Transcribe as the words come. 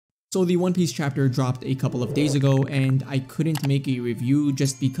So the One Piece chapter dropped a couple of days ago, and I couldn't make a review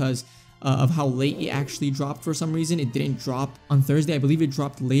just because of how late it actually dropped for some reason. It didn't drop on Thursday. I believe it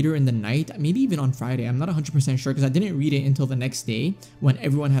dropped later in the night, maybe even on Friday. I'm not 100% sure because I didn't read it until the next day when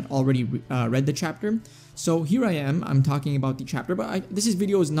everyone had already read the chapter. So here I am, I'm talking about the chapter, but this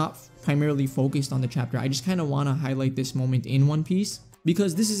video is not primarily focused on the chapter. I just kind of want to highlight this moment in One Piece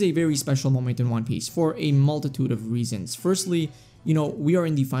because this is a very special moment in One Piece for a multitude of reasons. Firstly, you know, we are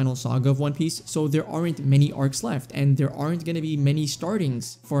in the final saga of One Piece, so there aren't many arcs left, and there aren't going to be many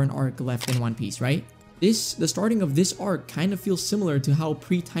startings for an arc left in One Piece, right? The starting of this arc kind of feels similar to how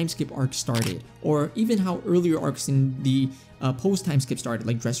pre-time skip arcs started, or even how earlier arcs in the post-time skip started,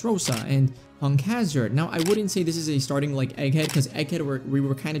 like Dressrosa and Punk Hazard. Now, I wouldn't say this is a starting like Egghead, because Egghead we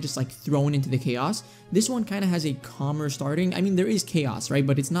were kind of just like thrown into the chaos. This one kind of has a calmer starting. I mean, there is chaos, right?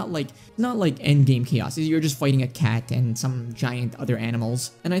 But it's not like endgame chaos. You're just fighting a cat and some giant other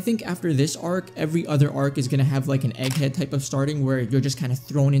animals. And I think after this arc, every other arc is gonna have like an Egghead type of starting where you're just kind of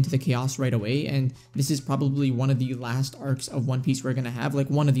thrown into the chaos right away. And this is probably one of the last arcs of One Piece we're gonna have, like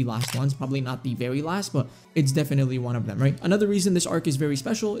one of the last ones, probably not the very last, but it's definitely one of them, right? Another reason this arc is very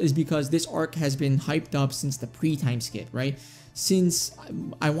special is because this arc has been hyped up since the pre-time skip, right? Since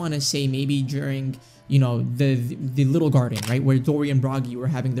I want to say maybe during, you know, the Little Garden, right, where Dory and Broggy were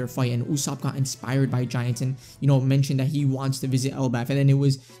having their fight, and Usopp got inspired by giants and, you know, mentioned that he wants to visit Elbaf, and then it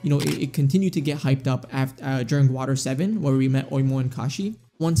was, you know, it continued to get hyped up after during Water 7, where we met Oimo and Kashi,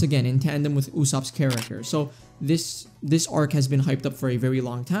 once again in tandem with Usopp's character. So this arc has been hyped up for a very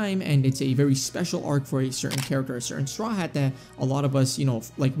long time, and it's a very special arc for a certain character, a certain Straw Hat that a lot of us, you know,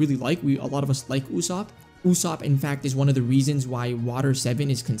 like really like. A lot of us like Usopp. Usopp, in fact, is one of the reasons why Water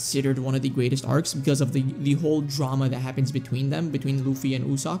 7 is considered one of the greatest arcs, because of the whole drama that happens between them, between Luffy and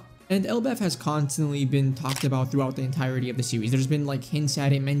Usopp. And Elbaf has constantly been talked about throughout the entirety of the series. There's been like hints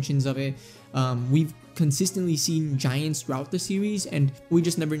at it, mentions of it. We've consistently seen giants throughout the series, and we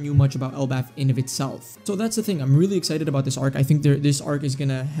just never knew much about Elbaf in of itself. So that's the thing. I'm really excited about this arc. I think this arc is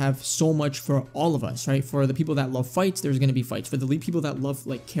gonna have so much for all of us, right? For the people that love fights, there's gonna be fights. For the people that love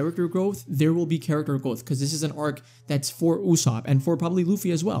like character growth, there will be character growth, because this is an arc that's for Usopp and for probably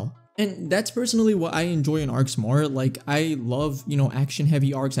Luffy as well. And that's personally what I enjoy in arcs more. Like, I love, you know, action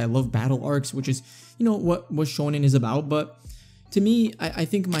heavy arcs. I love battle arcs, which is, you know, what Shonen is about. But to me, I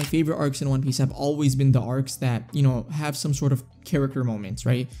think my favorite arcs in One Piece have always been the arcs that, you know, have some sort of character moments,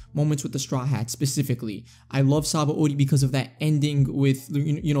 right? Moments with the Straw Hat specifically. I love Sabaody because of that ending with,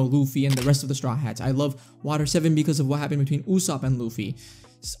 you know, Luffy and the rest of the Straw Hats. I love Water 7 because of what happened between Usopp and Luffy.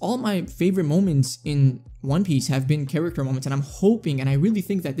 All my favorite moments in One Piece have been character moments, and I'm hoping, and I really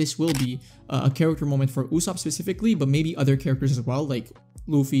think that this will be a character moment for Usopp specifically, but maybe other characters as well, like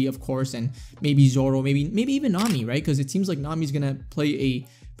Luffy, of course, and maybe Zoro, maybe even Nami, right? Because it seems like Nami's gonna play a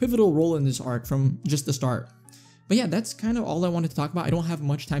pivotal role in this arc from just the start. But yeah, that's kind of all I wanted to talk about. I don't have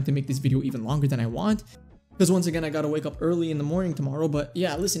much time to make this video even longer than I want, because once again, I gotta wake up early in the morning tomorrow. But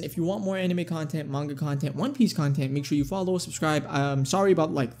yeah, listen, if you want more anime content, manga content, One Piece content, make sure you follow, subscribe. I'm sorry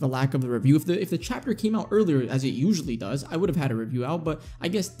about like the lack of the review. If the chapter came out earlier, as it usually does, I would have had a review out, but I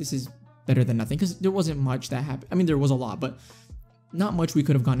guess this is better than nothing, because there wasn't much that happened. I mean, there was a lot, but not much we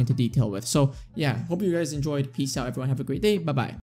could have gone into detail with. So yeah, hope you guys enjoyed. Peace out, everyone. Have a great day. Bye-bye.